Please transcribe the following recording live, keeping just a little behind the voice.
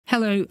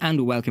Hello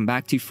and welcome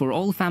back to For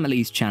All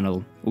Families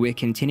channel. We're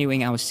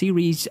continuing our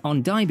series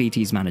on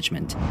diabetes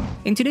management.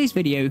 In today's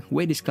video,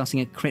 we're discussing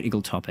a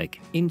critical topic,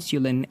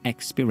 insulin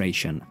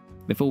expiration.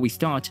 Before we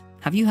start,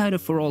 have you heard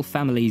of For All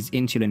Families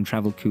insulin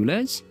travel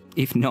coolers?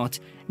 If not,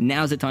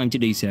 now's the time to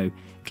do so.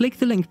 Click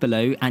the link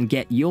below and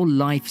get your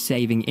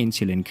life-saving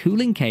insulin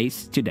cooling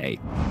case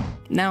today.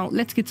 Now,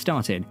 let's get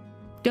started.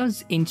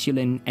 Does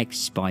insulin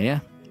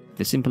expire?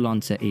 The simple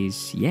answer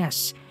is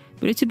yes.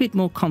 But it's a bit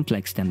more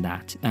complex than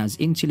that, as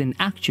insulin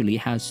actually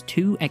has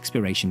two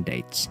expiration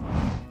dates.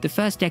 The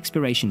first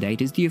expiration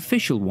date is the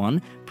official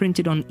one,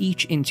 printed on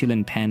each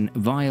insulin pen,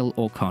 vial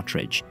or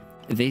cartridge.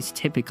 This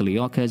typically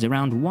occurs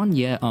around 1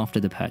 year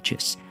after the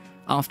purchase.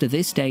 After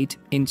this date,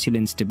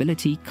 insulin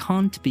stability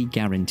can't be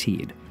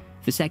guaranteed.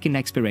 The second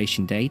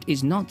expiration date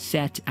is not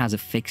set as a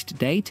fixed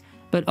date,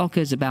 but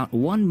occurs about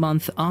 1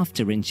 month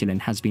after insulin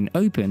has been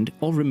opened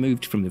or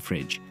removed from the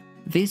fridge.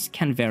 This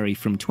can vary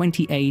from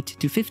 28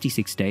 to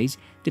 56 days,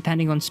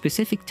 depending on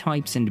specific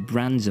types and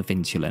brands of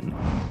insulin.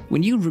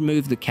 When you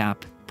remove the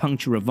cap,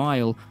 puncture a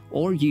vial,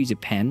 or use a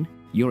pen,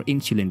 your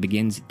insulin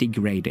begins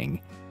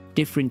degrading.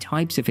 Different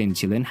types of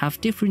insulin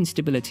have different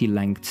stability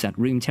lengths at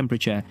room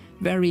temperature,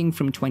 varying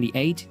from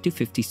 28 to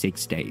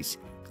 56 days.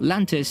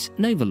 Lantus,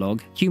 Novolog,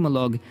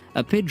 Humalog,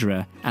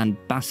 𝗪𝗙𝗪𝗏, and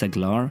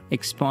Basaglar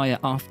expire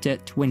after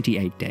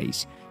 28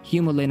 days.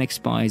 Humulin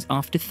expires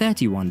after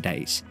 31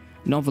 days.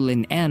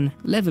 Novolin N,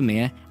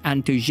 Levemir,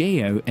 and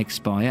Toujeo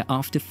expire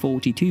after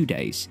 42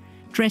 days.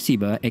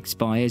 Tresiba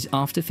expires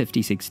after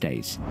 56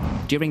 days.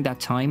 During that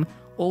time,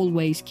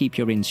 always keep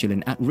your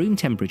insulin at room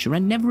temperature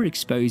and never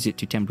expose it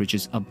to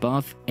temperatures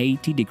above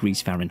 80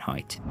 degrees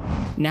Fahrenheit.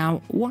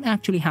 Now, what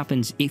actually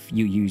happens if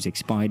you use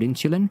expired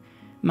insulin?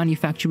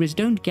 Manufacturers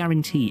don't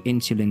guarantee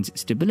insulin's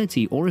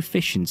stability or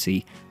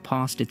efficiency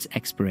past its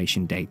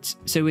expiration dates,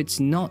 so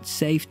it's not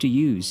safe to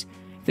use.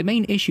 The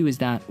main issue is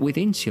that with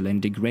insulin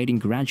degrading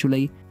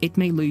gradually, it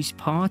may lose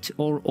part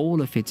or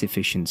all of its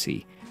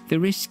efficiency. The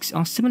risks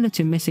are similar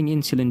to missing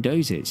insulin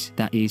doses,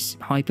 that is,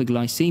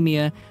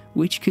 hyperglycemia,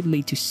 which could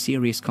lead to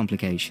serious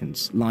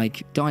complications,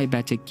 like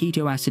diabetic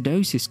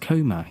ketoacidosis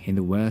coma in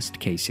the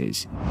worst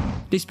cases.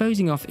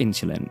 Disposing of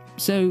insulin.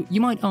 So you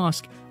might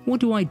ask,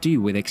 what do I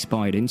do with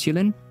expired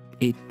insulin?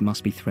 It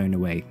must be thrown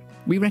away.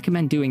 We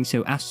recommend doing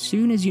so as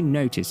soon as you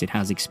notice it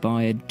has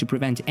expired to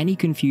prevent any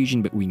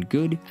confusion between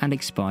good and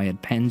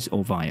expired pens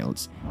or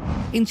vials.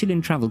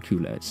 Insulin travel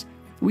coolers.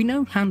 We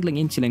know handling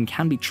insulin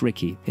can be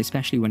tricky,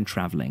 especially when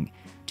traveling.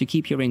 To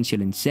keep your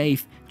insulin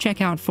safe, check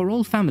out For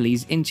All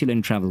Families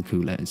insulin travel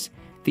coolers.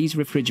 These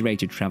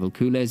refrigerated travel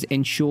coolers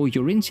ensure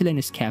your insulin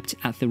is kept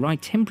at the right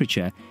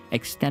temperature,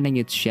 extending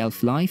its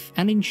shelf life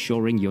and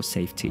ensuring your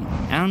safety.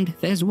 And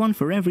there's one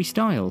for every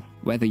style.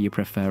 Whether you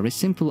prefer a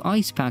simple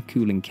ice pack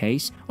cooling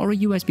case or a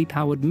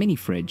USB-powered mini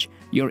fridge,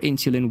 your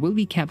insulin will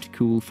be kept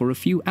cool for a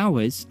few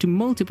hours to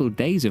multiple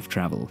days of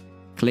travel.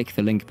 Click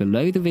the link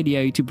below the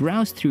video to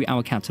browse through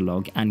our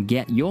catalog and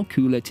get your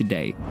cooler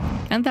today.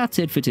 And that's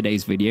it for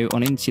today's video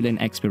on insulin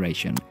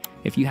expiration.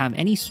 If you have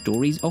any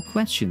stories or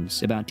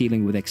questions about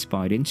dealing with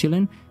expired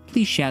insulin,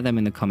 please share them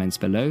in the comments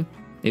below.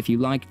 If you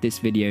liked this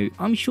video,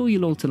 I'm sure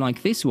you'll also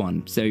like this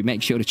one, so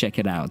make sure to check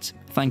it out.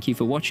 Thank you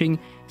for watching,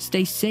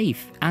 stay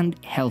safe and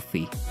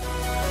healthy.